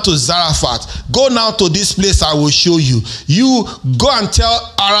 Go now to Zarephath. Go now to this place I will show you. You go and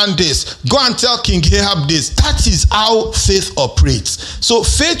tell Aaron this. Go and tell King Ahab this. That is how faith operates. So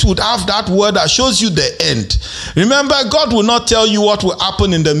faith would have that word that shows you the end. Remember, God will not tell you what will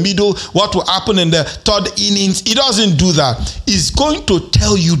happen in the middle, what will happen in the third innings. He doesn't do that. He's going to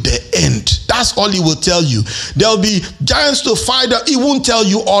tell you the end. That's all he will tell you. There'll be giants to fight. He won't tell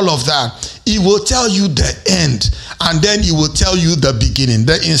you all of that. He will tell you the end, and then he will tell you the beginning,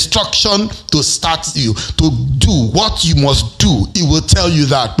 the instruction to start you, to do what you must do. He will tell you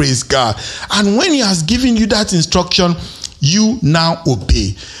that. Praise God. And when he has given you that instruction, you now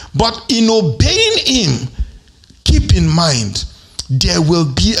obey. But in obeying him, keep in mind, there will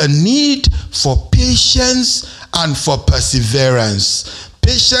be a need for patience and for perseverance.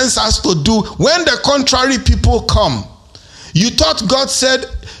 Patience has to do when the contrary people come. You thought God said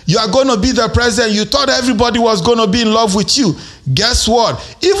you are going to be the president. You thought everybody was going to be in love with you. Guess what?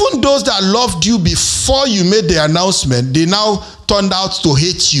 Even those that loved you before you made the announcement, they now turned out to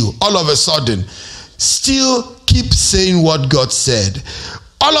hate you all of a sudden. Still keep saying what God said.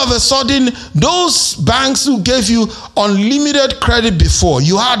 All of a sudden, those banks who gave you unlimited credit before,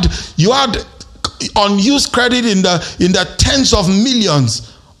 you had unused credit in the tens of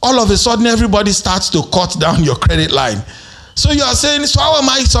millions. All of a sudden, everybody starts to cut down your credit line. So you are saying, so how am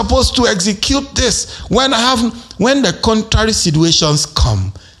I supposed to execute this when the contrary situations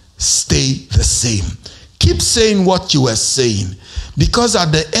come? Stay the same. Keep saying what you were saying, because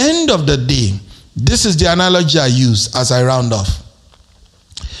at the end of the day, this is the analogy I use as I round off.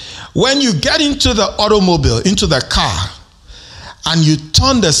 When you get into the automobile, into the car, and you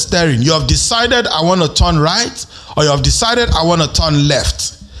turn the steering, you have decided I want to turn right, or you have decided I want to turn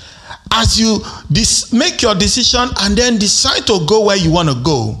left. As you make your decision and then decide to go where you want to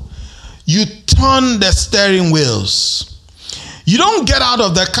go, you turn the steering wheels. You don't get out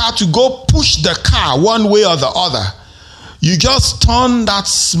of the car to go push the car one way or the other. You just turn that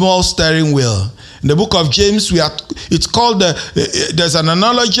small steering wheel. In the book of James, it's called there's an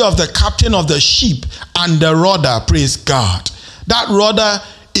analogy of the captain of the ship and the rudder. Praise God. That rudder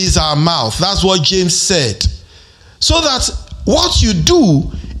is our mouth. That's what James said. So that what you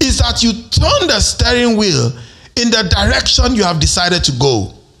do is that you turn the steering wheel in the direction you have decided to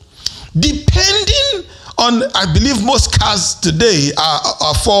go. Depending on, I believe most cars today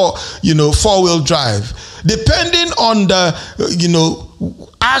are four-wheel drive. Depending on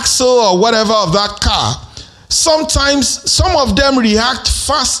the axle or whatever of that car, sometimes some of them react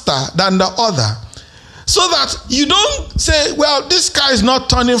faster than the other. So that you don't say, well, this car is not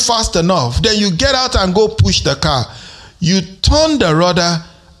turning fast enough. Then you get out and go push the car. You turn the rudder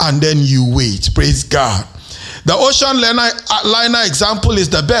and then you wait. Praise God. The ocean liner example is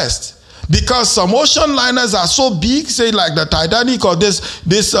the best, because some ocean liners are so big, say like the Titanic or this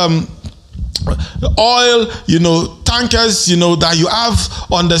oil, tankers, that you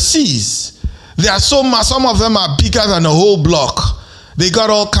have on the seas. They are so much, some of them are bigger than a whole block. They got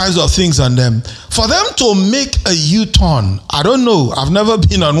all kinds of things on them. For them to make a U-turn, I don't know. I've never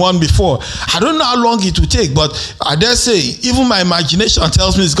been on one before. I don't know how long it will take, but I dare say, even my imagination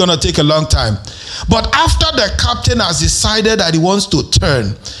tells me it's going to take a long time. But after the captain has decided that he wants to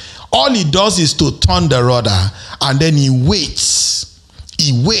turn, all he does is to turn the rudder, and then he waits.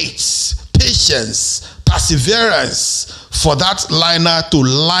 He waits. Patience, perseverance for that liner to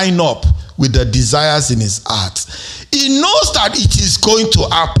line up with the desires in his heart. He knows that it is going to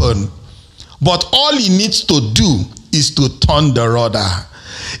happen, but all he needs to do is to turn the rudder.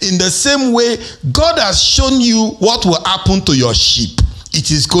 In the same way, God has shown you what will happen to your ship.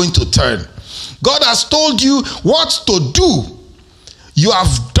 It is going to turn. God has told you what to do. You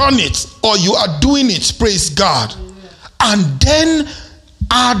have done it, or you are doing it. Praise God. And then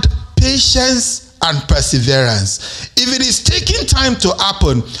add patience and perseverance. If it is taking time to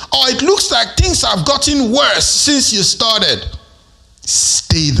happen, or it looks like things have gotten worse since you started,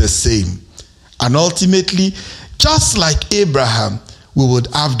 stay the same. And ultimately, just like Abraham, we would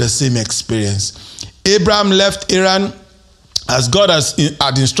have the same experience. Abraham left Iran as God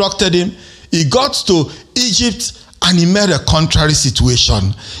had instructed him. He got to Egypt, and he met a contrary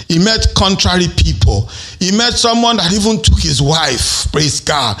situation. He met contrary people. He met someone that even took his wife. Praise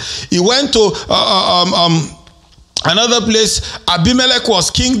God. He went to another place. Abimelech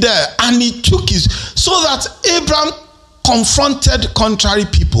was king there, and he took his. So that Abraham confronted contrary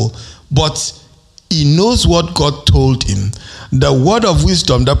people, but he knows what God told him, the word of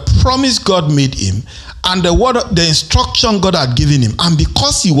wisdom, the promise God made him, and the instruction God had given him. And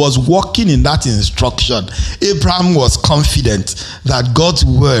because he was walking in that instruction, Abraham was confident that God's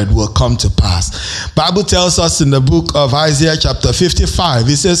word will come to pass. Bible tells us in the book of Isaiah chapter 55,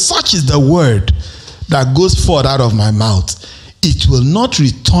 it says, such is the word that goes forth out of my mouth. It will not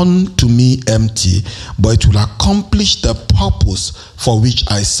return to me empty, but it will accomplish the purpose for which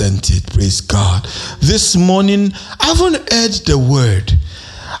I sent it. Praise God. This morning, I haven't heard the word.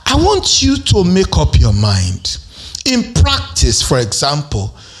 I want you to make up your mind. In practice, for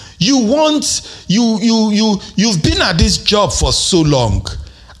example, you've been at this job for so long,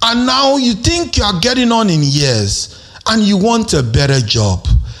 and now you think you are getting on in years, and you want a better job,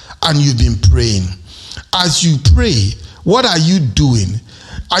 and you've been praying. As you pray, what are you doing?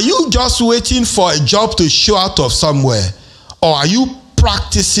 Are you just waiting for a job to show out of somewhere? Or are you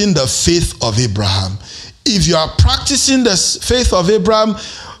practicing the faith of Abraham? If you are practicing the faith of Abraham,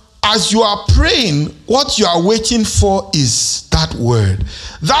 as you are praying, what you are waiting for is that word.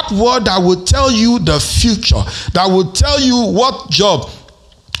 That word that will tell you the future, that will tell you what job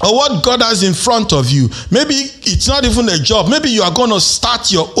or what God has in front of you. Maybe it's not even a job. Maybe you are going to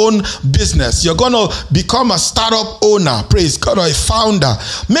start your own business. You're going to become a startup owner, praise God, or a founder.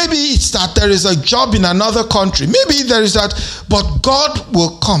 Maybe it's that there is a job in another country. Maybe there is that, but God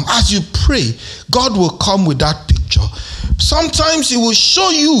will come. As you pray, God will come with that picture. Sometimes he will show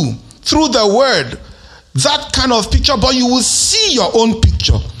you through the word that kind of picture, but you will see your own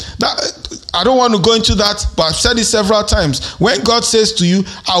picture. I don't want to go into that, but I've said it several times. When God says to you,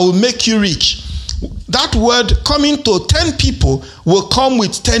 I will make you rich, that word coming to 10 people will come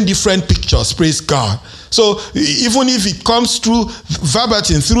with 10 different pictures, praise God. So even if it comes through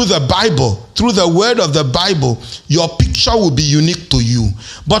verbatim, through the Bible, through the word of the Bible, your picture will be unique to you.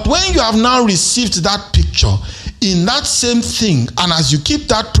 But when you have now received that picture, in that same thing, and as you keep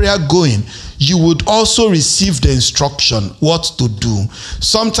that prayer going, you would also receive the instruction, what to do.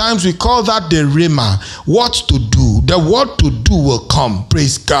 Sometimes we call that the rhema, what to do. The what to do will come,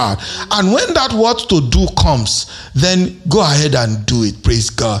 praise God. And when that what to do comes, then go ahead and do it, praise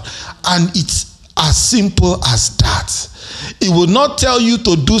God. And it's as simple as that. It will not tell you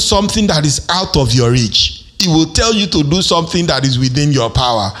to do something that is out of your reach. It will tell you to do something that is within your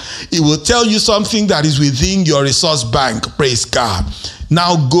power. It will tell you something that is within your resource bank, praise God.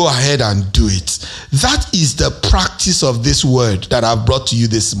 Now go ahead and do it. That is the practice of this word that I've brought to you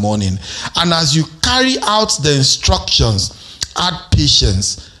this morning. And as you carry out the instructions, add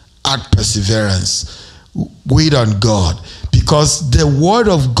patience, add perseverance. Wait on God, because the word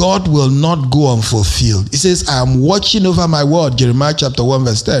of God will not go unfulfilled. It says, I am watching over my word, Jeremiah chapter 1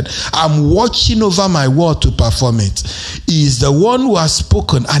 verse 10. I'm watching over my word to perform it. He is the one who has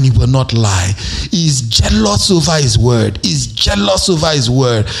spoken, and he will not lie. He is jealous over his word. He is jealous over his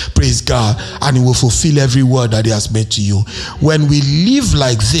word, praise God, and he will fulfill every word that he has made to you. When we live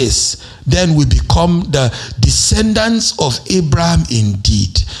like this, then we become the descendants of Abraham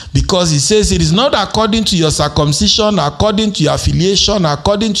indeed. Because he says it is not according to your circumcision, according to your affiliation,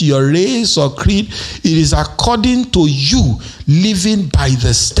 according to your race or creed. It is according to you living by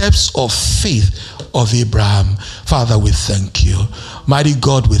the steps of faith of Abraham. Father, we thank you. Mighty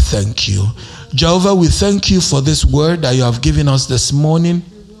God, we thank you. Jehovah, we thank you for this word that you have given us this morning.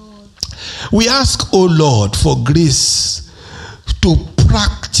 We ask, O Lord, for grace to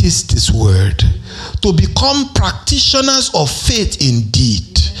practice this word, to become practitioners of faith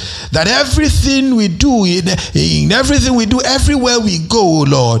indeed. That everything we do, in everything we do, everywhere we go,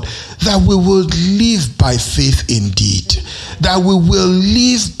 Lord, that we will live by faith indeed. That we will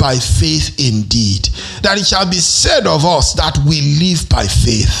live by faith indeed. That it shall be said of us that we live by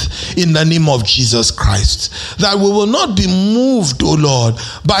faith in the name of Jesus Christ. That we will not be moved, O Lord,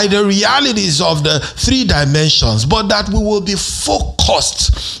 by the realities of the three dimensions, but that we will be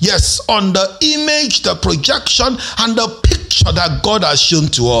focused, yes, on the image, the projection, and the picture scripture that God has shown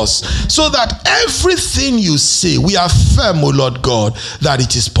to us, so that everything you say, we affirm, O Lord God, that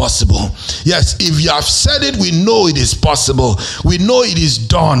it is possible. Yes, if you have said it, we know it is possible. We know it is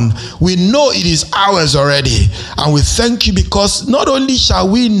done. We know it is ours already. And we thank you because not only shall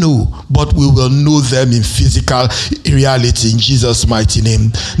we know, but we will know them in physical reality in Jesus' mighty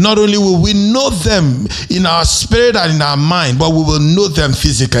name. Not only will we know them in our spirit and in our mind, but we will know them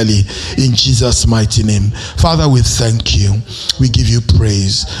physically in Jesus' mighty name. Father, we thank you. We give you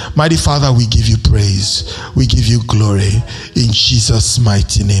praise. Mighty Father, we give you praise. We give you glory in Jesus'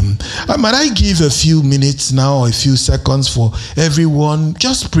 mighty name. Might I give a few minutes now or a few seconds for everyone?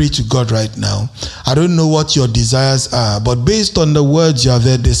 Just pray to God right now. I don't know what your desires are, but based on the words you have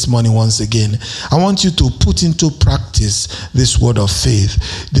heard this morning, once again, I want you to put into practice this word of faith.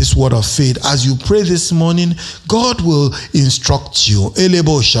 This word of faith. As you pray this morning, God will instruct you.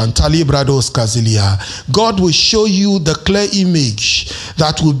 God will show you the clear image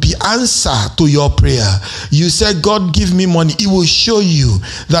that will be answer to your prayer. You said, God, give me money. He will show you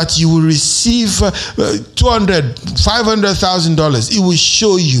that you will receive $200,000, $500,000. He will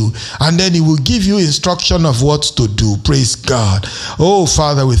show you, and then he will give you instruction of what to do. Praise God. Oh,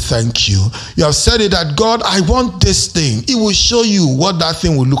 Father, we thank you. You have said it that, God, I want this thing. He will show you what that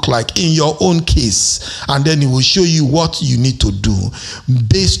thing will look like in your own case, and then he will show you what you need to do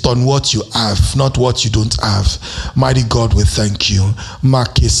based on what you have, not what you don't have. Mighty God, we thank you.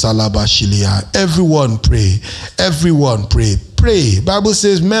 Everyone pray. Everyone pray. Pray. Bible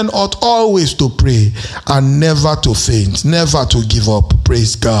says men ought always to pray and never to faint, never to give up.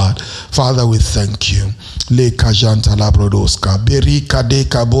 Praise God. Father, we thank you. Lekajanta labrodoska berika de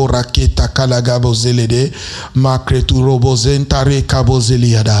kabora keta kalagabo zelede makretu robozenta rekabo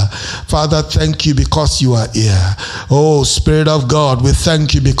zeliada. Father, thank you because you are here. Oh, Spirit of God, we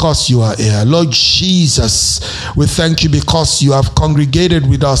thank you because you are here. Lord Jesus, we thank you because you have congregated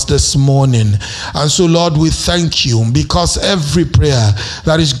with us this morning. And so, Lord, we thank you because every prayer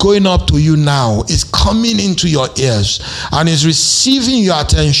that is going up to you now is coming into your ears and is receiving your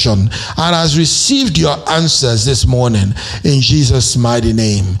attention and has received your answers this morning in Jesus' mighty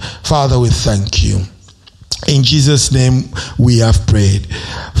name. Father, we thank you. In Jesus' name we have prayed.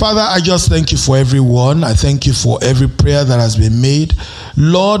 Father, I just thank you for everyone. I thank you for every prayer that has been made.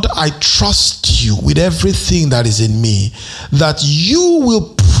 Lord, I trust you with everything that is in me, that you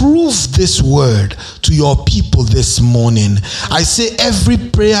will prove this word to your people this morning. I say every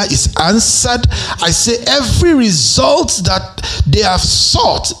prayer is answered. I say every result that they have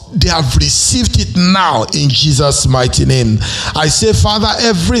sought, they have received it now in Jesus' mighty name. I say, Father,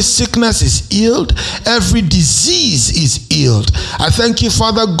 every sickness is healed. Every disease is healed. I thank you,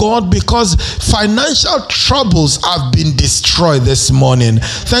 Father God, because financial troubles have been destroyed this morning.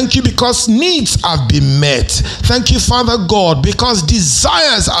 Thank you because needs have been met. Thank you, Father God, because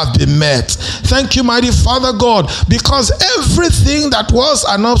desires have been met. Thank you, mighty Father God, because everything that was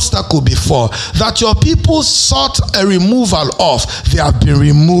an obstacle before, that your people sought a removal of, they have been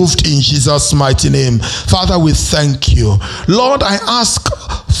removed in Jesus' mighty name. Father, we thank you. Lord, I ask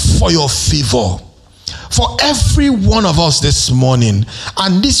for your favor for every one of us this morning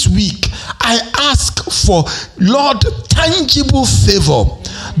and this week. I ask for, Lord, tangible favor,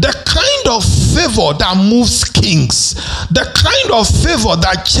 the kind of favor that moves kings, the kind of favor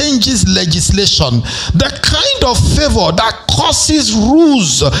that changes legislation, the kind of favor that causes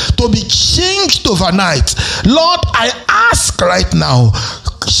rules to be changed overnight. Lord, I ask right now,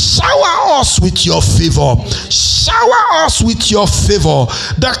 shower us with your favor. Shower us with your favor.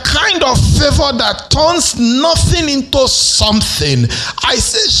 The kind of favor that turns nothing into something. I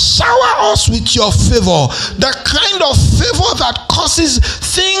say, shower us with your favor. The kind of favor that causes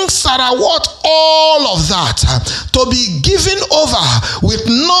things that are worth all of that to be given over with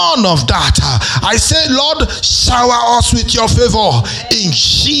none of that. I say, Lord, shower us with your favor in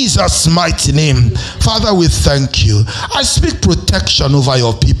Jesus' mighty name. Father, we thank you. I speak protection over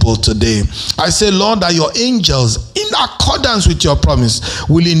your people today. I say, Lord, that your angels, in accordance with your promise,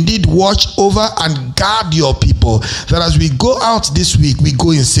 will indeed watch over and guard your people, that as we go out this week, we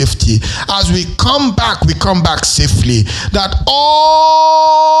go in safety. As we come back safely. That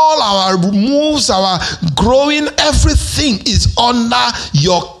all our moves, our growing, everything is under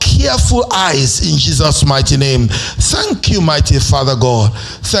your careful eyes in Jesus' mighty name. Thank you, mighty Father God.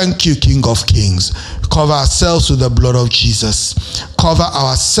 Thank you, King of Kings. cover ourselves with the blood of Jesus. Cover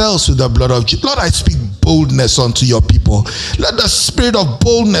ourselves with the blood of Jesus. Lord, I speak boldness unto your people. Let the spirit of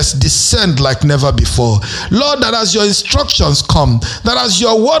boldness descend like never before. Lord, that as your instructions come, that as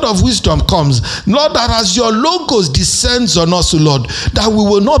your word of wisdom comes, Lord, that as your logos descends on us, Lord, that we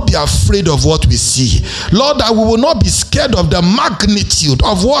will not be afraid of what we see. Lord, that we will not be scared of the magnitude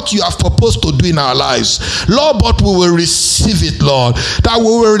of what you have proposed to do in our lives. Lord, but we will receive it, Lord. That we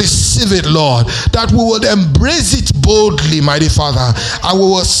will receive it, Lord. That we will embrace it boldly, mighty Father. And we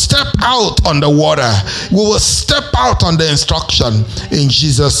will step out on the water. We will step out on the instruction in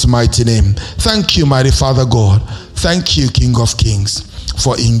Jesus' mighty name. Thank you, mighty Father God. Thank you, King of Kings.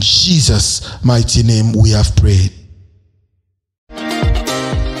 For in Jesus' mighty name we have prayed.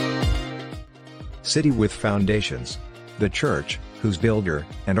 City with foundations. The church, whose builder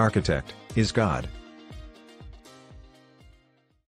and architect is God.